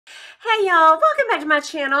Hey y'all, welcome back to my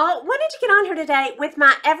channel. Wanted to get on here today with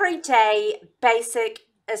my everyday basic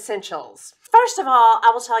essentials. First of all, I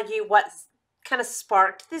will tell you what kind of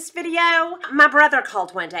sparked this video. My brother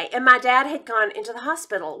called one day and my dad had gone into the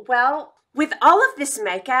hospital. Well, with all of this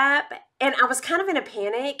makeup, and I was kind of in a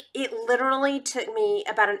panic, it literally took me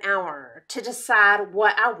about an hour to decide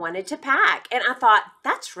what I wanted to pack. And I thought,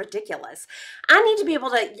 that's ridiculous. I need to be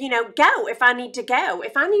able to, go if I need to go.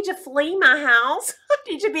 If I need to flee my house, I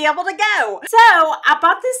need to be able to go. So I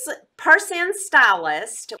bought this purse-in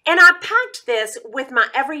stylist and I packed this with my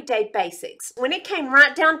everyday basics. When it came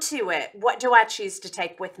right down to it, what do I choose to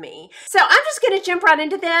take with me? So I'm just going to jump right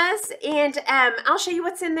into this and I'll show you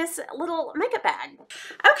what's in this little makeup bag.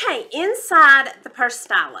 Okay, inside the purse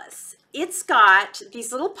stylus, it's got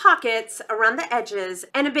these little pockets around the edges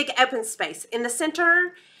and a big open space in the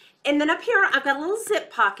center. And then up here, I've got a little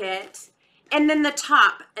zip pocket, and then the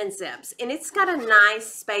top unzips. And it's got a nice,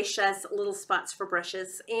 spacious little spots for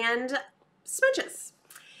brushes and smudges.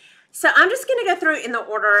 So I'm just going to go through in the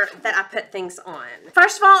order that I put things on.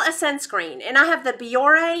 First of all, a sunscreen. And I have the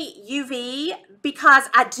Biore UV because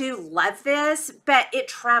I do love this, but it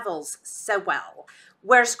travels so well.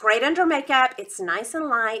 Wears great under makeup, it's nice and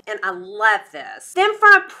light, and I love this. Then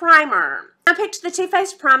for a primer, I picked the Too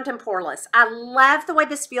Faced Primed and Poreless. I love the way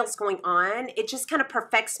this feels going on. It just kind of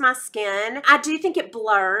perfects my skin. I do think it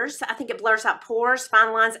blurs. I think it blurs out pores,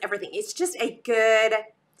 fine lines, everything. It's just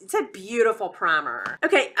it's a beautiful primer.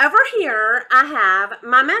 Okay, over here I have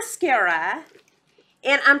my mascara.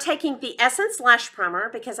 And I'm taking the Essence Lash Primer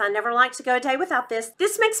because I never like to go a day without this.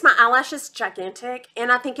 This makes my eyelashes gigantic,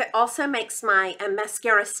 and I think it also makes my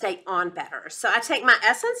mascara stay on better. So I take my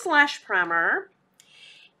Essence Lash Primer,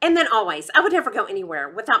 and then always, I would never go anywhere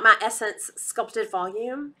without my Essence Sculpted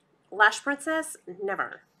Volume Lash Princess.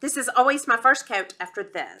 Never. This is always my first coat after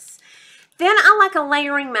this. Then I like a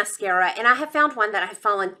layering mascara, and I have found one that I have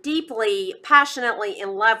fallen deeply, passionately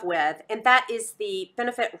in love with, and that is the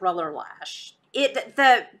Benefit Roller Lash.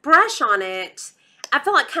 The brush on it, I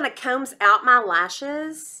feel like kind of combs out my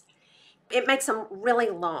lashes. It makes them really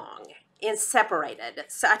long and separated.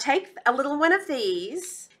 So I take a little one of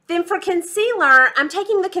these. Then for concealer, I'm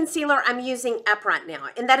taking the concealer I'm using up right now,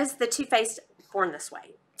 and that is the Too Faced Born This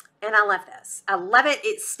Way. And I love this. I love it.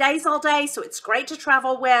 It stays all day, so it's great to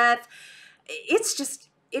travel with.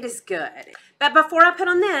 It is good. But before I put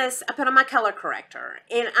on this, I put on my color corrector.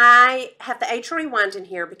 And I have the Age Rewind in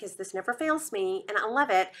here because this never fails me, and I love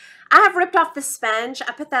it. I have ripped off the sponge.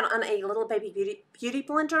 I put that on a little baby beauty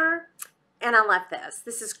blender, and I love this.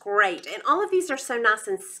 This is great. And all of these are so nice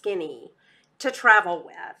and skinny to travel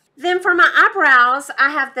with. Then for my eyebrows,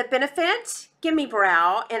 I have the Benefit Gimme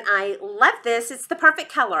Brow, and I love this. It's the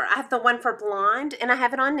perfect color. I have the one for blonde, and I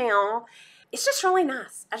have it on now. It's just really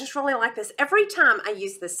nice. I just really like this. Every time I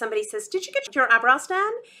use this, somebody says, did you get your eyebrows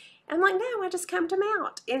done? And I'm like, no, I just combed them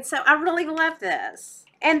out. And so I really love this.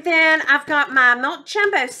 And then I've got my Milk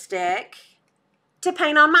Jumbo Stick to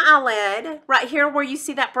paint on my eyelid. Right here where you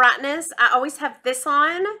see that brightness, I always have this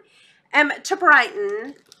on to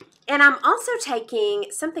brighten. And I'm also taking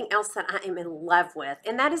something else that I am in love with,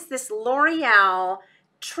 and that is this L'Oreal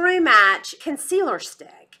True Match Concealer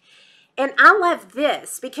Stick. And I love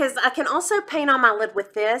this because I can also paint on my lid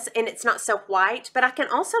with this, and it's not so white, but I can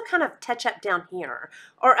also kind of touch up down here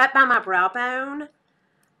or up by my brow bone.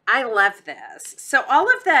 I love this. So all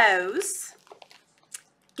of those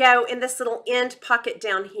go in this little end pocket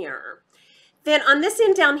down here. Then on this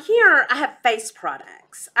end down here, I have face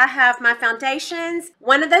products. I have my foundations.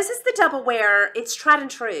 One of those is the Double Wear. It's tried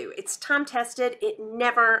and true. It's time tested. It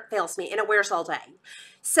never fails me, and it wears all day.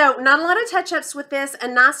 So not a lot of touch-ups with this, a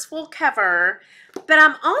nice full cover, but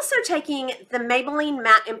I'm also taking the Maybelline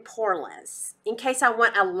Matte and Poreless in case I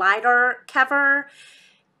want a lighter cover,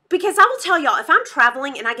 because I will tell y'all, if I'm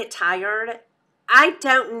traveling and I get tired, I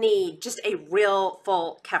don't need just a real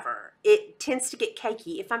full cover. It tends to get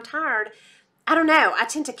cakey. If I'm tired, I don't know, I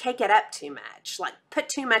tend to cake it up too much, like put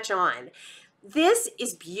too much on. This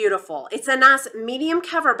is beautiful. It's a nice medium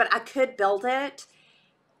cover, but I could build it.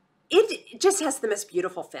 It just has the most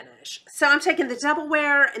beautiful finish. So I'm taking the Double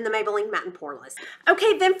Wear and the Maybelline Matte and Poreless.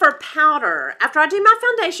 Okay, then for powder, after I do my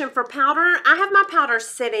foundation for powder, I have my powder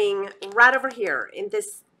sitting right over here in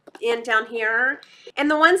this end down here. And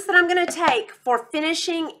the ones that I'm gonna take for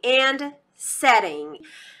finishing and setting,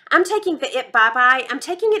 I'm taking the It Bye Bye. I'm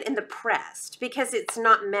taking it in the pressed because it's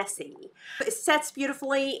not messy. It sets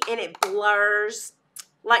beautifully and it blurs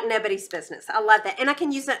like nobody's business. I love that. And I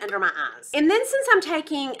can use it under my eyes. And then since I'm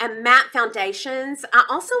taking a matte foundations, I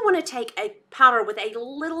also want to take a powder with a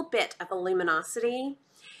little bit of a luminosity.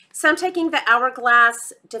 So I'm taking the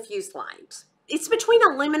Hourglass Diffuse Light. It's between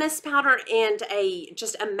a luminous powder and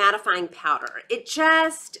just a mattifying powder. It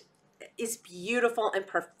just is beautiful and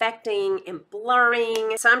perfecting and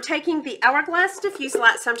blurring. So I'm taking the Hourglass Diffuse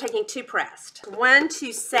Light, so I'm taking 2 pressed. 1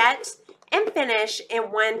 to set and finish,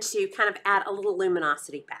 and 1 to kind of add a little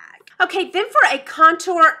luminosity back. Okay, then for a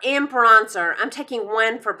contour and bronzer, I'm taking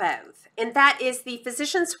 1 for both. And that is the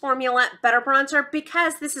Physicians Formula Butter Bronzer,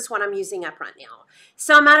 because this is what I'm using up right now.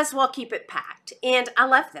 So I might as well keep it packed. And I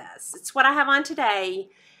love this. It's what I have on today.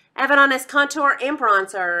 I have it on as contour and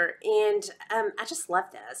bronzer, and I just love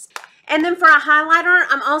this. And then for a highlighter,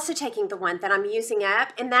 I'm also taking the one that I'm using up,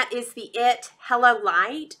 and that is the Hello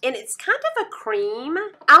Light, and it's kind of a cream.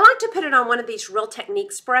 I like to put it on one of these Real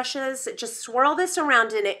Techniques brushes, just swirl this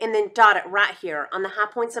around in it, and then dot it right here on the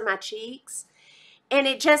high points of my cheeks. And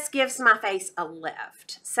it just gives my face a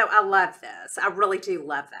lift. So I love this. I really do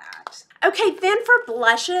love that. Okay, then for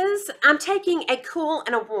blushes, I'm taking a cool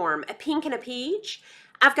and a warm, a pink and a peach.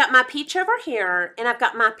 I've got my peach over here, and I've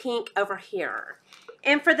got my pink over here.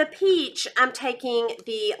 And for the peach, I'm taking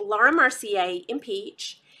the Laura Mercier in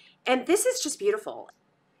peach. And this is just beautiful.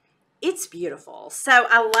 It's beautiful. So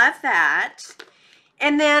I love that.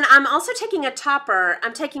 And then I'm also taking a topper.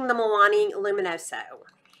 I'm taking the Milani Luminoso.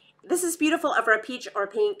 This is beautiful over a peach or a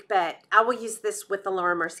pink, but I will use this with the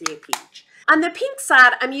Laura Mercier peach. On the pink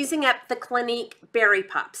side, I'm using up the Clinique Berry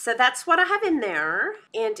Pop. So that's what I have in there,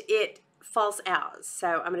 and it falls out. So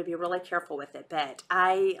I'm going to be really careful with it, but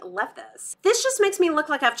I love this. This just makes me look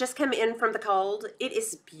like I've just come in from the cold. It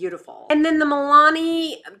is beautiful. And then the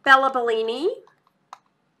Milani Bella Bellini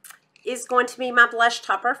is going to be my blush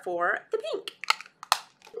topper for the pink.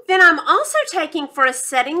 Then I'm also taking, for a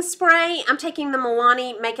setting spray, I'm taking the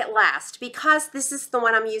Milani Make It Last, because this is the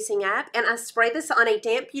one I'm using up, and I spray this on a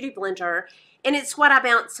damp beauty blender, and it's what I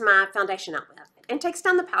bounce my foundation out with. And takes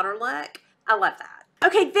down the powder look. I love that.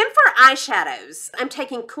 Okay, then for eyeshadows, I'm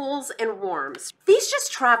taking cools and warms. These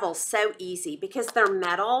just travel so easy because they're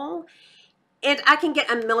metal, and I can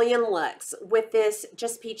get a million looks with this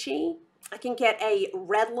just peachy. I can get a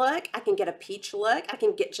red look, I can get a peach look, I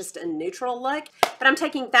can get just a neutral look, but I'm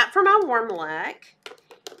taking that for my warm look.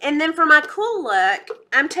 And then for my cool look,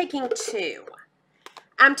 I'm taking 2.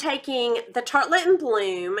 I'm taking the Tartelette in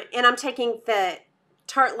Bloom, and I'm taking the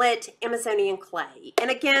Tartelette Amazonian Clay. And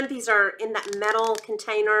again, these are in that metal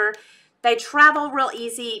container. They travel real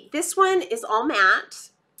easy. This one is all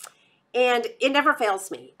matte, and it never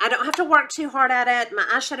fails me. I don't have to work too hard at it. My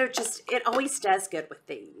eyeshadow just, it always does good with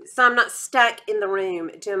these. So I'm not stuck in the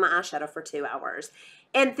room doing my eyeshadow for 2 hours.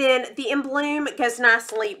 And then the In Bloom goes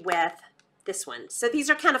nicely with this one. So these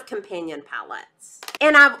are kind of companion palettes.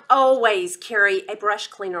 And I always carry a brush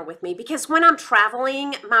cleaner with me, because when I'm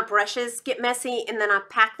traveling, my brushes get messy and then I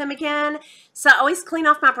pack them again. So I always clean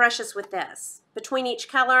off my brushes with this between each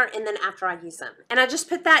color and then after I use them. And I just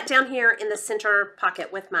put that down here in the center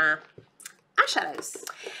pocket with my eyeshadows.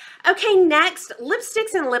 Okay, next,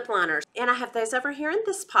 lipsticks and lip liners. And I have those over here in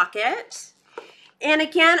this pocket. And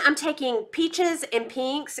again, I'm taking peaches and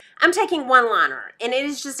pinks. I'm taking one liner, and it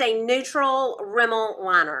is just a neutral Rimmel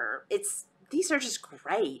liner. These are just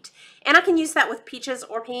great. And I can use that with peaches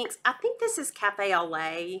or pinks. I think this is Cafe Au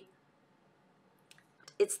Lait.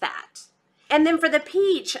 It's that. And then for the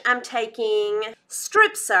peach, I'm taking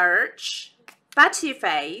Strip Search by Too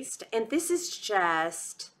Faced. And this is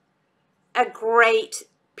just a great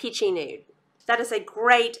peachy nude. That is a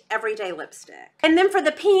great everyday lipstick. And then for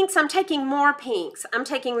the pinks, I'm taking more pinks. I'm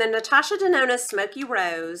taking the Natasha Denona Smoky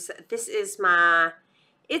Rose. This is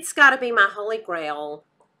it's gotta be my holy grail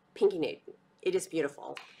pinky nude. It is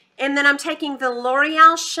beautiful. And then I'm taking the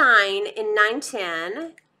L'Oreal Shine in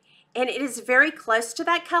 910. And it is very close to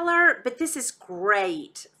that color, but this is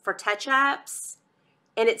great for touch-ups.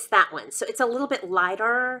 And it's that one. So it's a little bit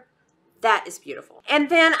lighter. That is beautiful.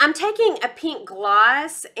 And then I'm taking a pink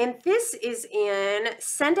gloss, and this is in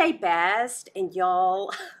Sunday Best, and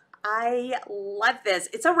y'all, I love this.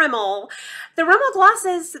 It's a Rimmel. The Rimmel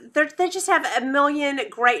glosses, they just have a million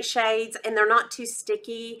great shades, and they're not too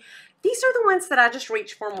sticky. These are the ones that I just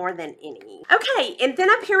reach for more than any. Okay, and then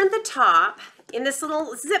up here in the top, in this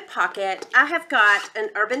little zip pocket, I have got an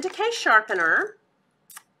Urban Decay sharpener.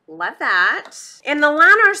 Love that. And the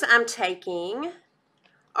liners I'm taking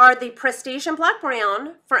are the Prestige and Black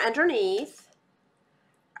Brown for underneath,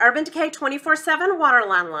 Urban Decay 24/7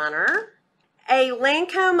 Waterline Liner, a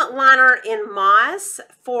Lancôme liner in Moss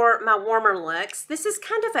for my warmer looks. This is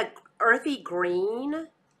kind of a earthy green.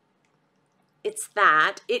 It's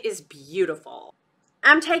that. It is beautiful.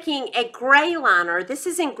 I'm taking a gray liner. This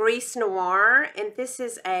is in Gris Noir, and this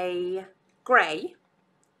is a gray.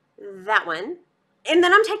 That one. And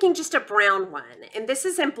then I'm taking just a brown one. And this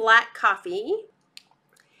is in black coffee.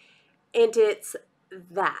 And it's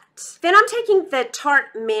that. Then I'm taking the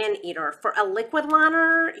Tarte Man Eater for a liquid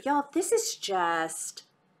liner. Y'all, this is just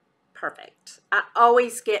perfect. I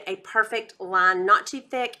always get a perfect line, not too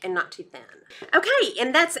thick and not too thin. Okay,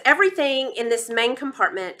 and that's everything in this main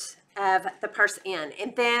compartment of the purse in.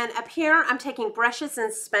 And then up here, I'm taking brushes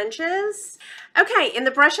and sponges. Okay, and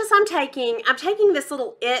the brushes I'm taking this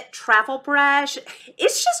little It travel brush.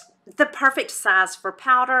 It's just the perfect size for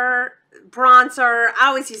powder, bronzer. I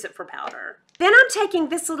always use it for powder. Then I'm taking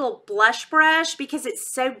this little blush brush because it's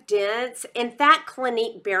so dense, and that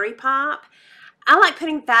Clinique Berry Pop, I like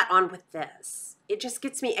putting that on with this. It just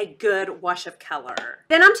gets me a good wash of color.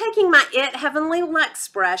 Then I'm taking my It Heavenly Luxe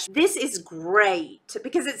brush. This is great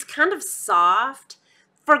because it's kind of soft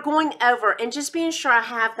for going over and just being sure I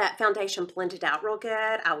have that foundation blended out real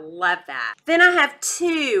good. I love that. Then I have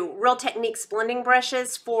two Real Techniques blending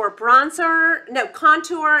brushes for contour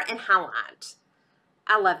and highlight.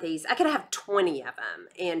 I love these. I could have 20 of them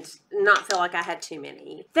and not feel like I had too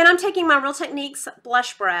many. Then I'm taking my Real Techniques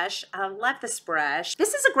blush brush. I love this brush.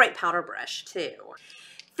 This is a great powder brush too.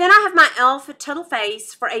 Then I have my e.l.f. Total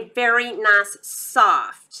Face for a very nice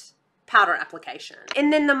soft powder application.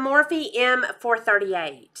 And then the Morphe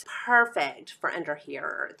M438. Perfect for under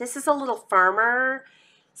here. This is a little firmer,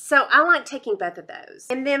 so I like taking both of those.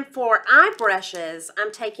 And then for eye brushes,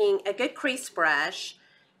 I'm taking a good crease brush.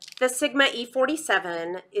 The Sigma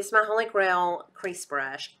E47 is my Holy Grail crease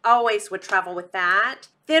brush. Always would travel with that.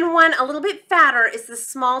 Then one a little bit fatter is the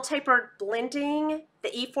Small Tapered Blending, the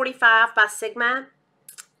E45 by Sigma.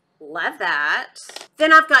 Love that.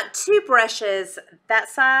 Then I've got two brushes that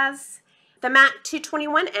size. The MAC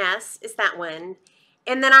 221S is that one.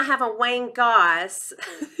 And then I have a Wayne Goss.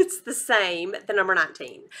 It's the same, the number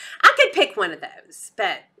 19. I could pick one of those,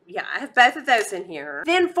 but yeah, I have both of those in here.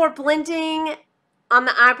 Then for blending on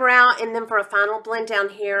the eyebrow, and then for a final blend down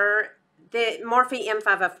here, the Morphe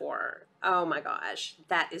M504. Oh my gosh,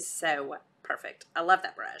 that is so perfect. I love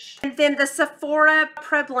that brush. And then the Sephora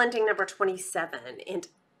Pro Blending number 27. And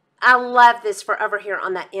I love this for over here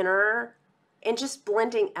on that inner and just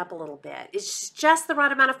blending up a little bit. It's just the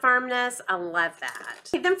right amount of firmness. I love that.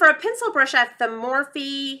 Okay, then for a pencil brush, I have the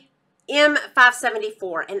Morphe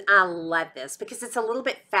M574. And I love this because it's a little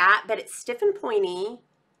bit fat, but it's stiff and pointy.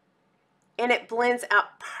 And it blends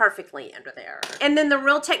out perfectly under there. And then the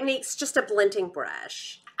Real Techniques, just a blending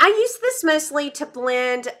brush. I use this mostly to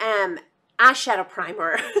blend eyeshadow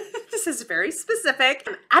primer. This is very specific.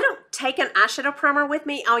 I don't take an eyeshadow primer with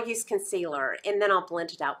me. I'll use concealer and then I'll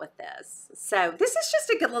blend it out with this. So this is just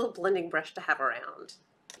a good little blending brush to have around.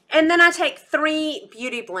 And then I take three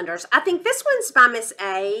beauty blenders. I think this one's by Miss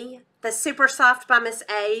A, the Super Soft by Miss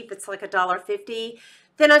A, that's like $1.50.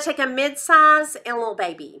 Then I take a mid-size and a little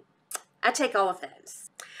baby. I take all of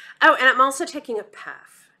those. Oh, and I'm also taking a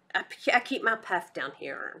puff. I keep my puff down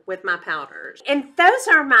here with my powders. And those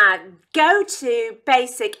are my go-to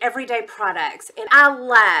basic everyday products. And I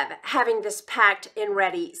love having this packed and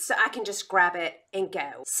ready so I can just grab it and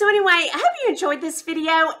go. So anyway, I hope you enjoyed this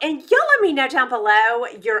video, and y'all let me know down below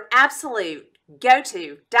your absolute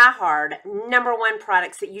go-to, die-hard, #1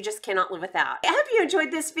 products that you just cannot live without. I hope you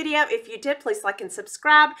enjoyed this video. If you did, please like and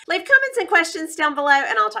subscribe. Leave comments and questions down below,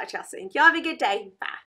 and I'll talk to y'all soon. Y'all have a good day. Bye.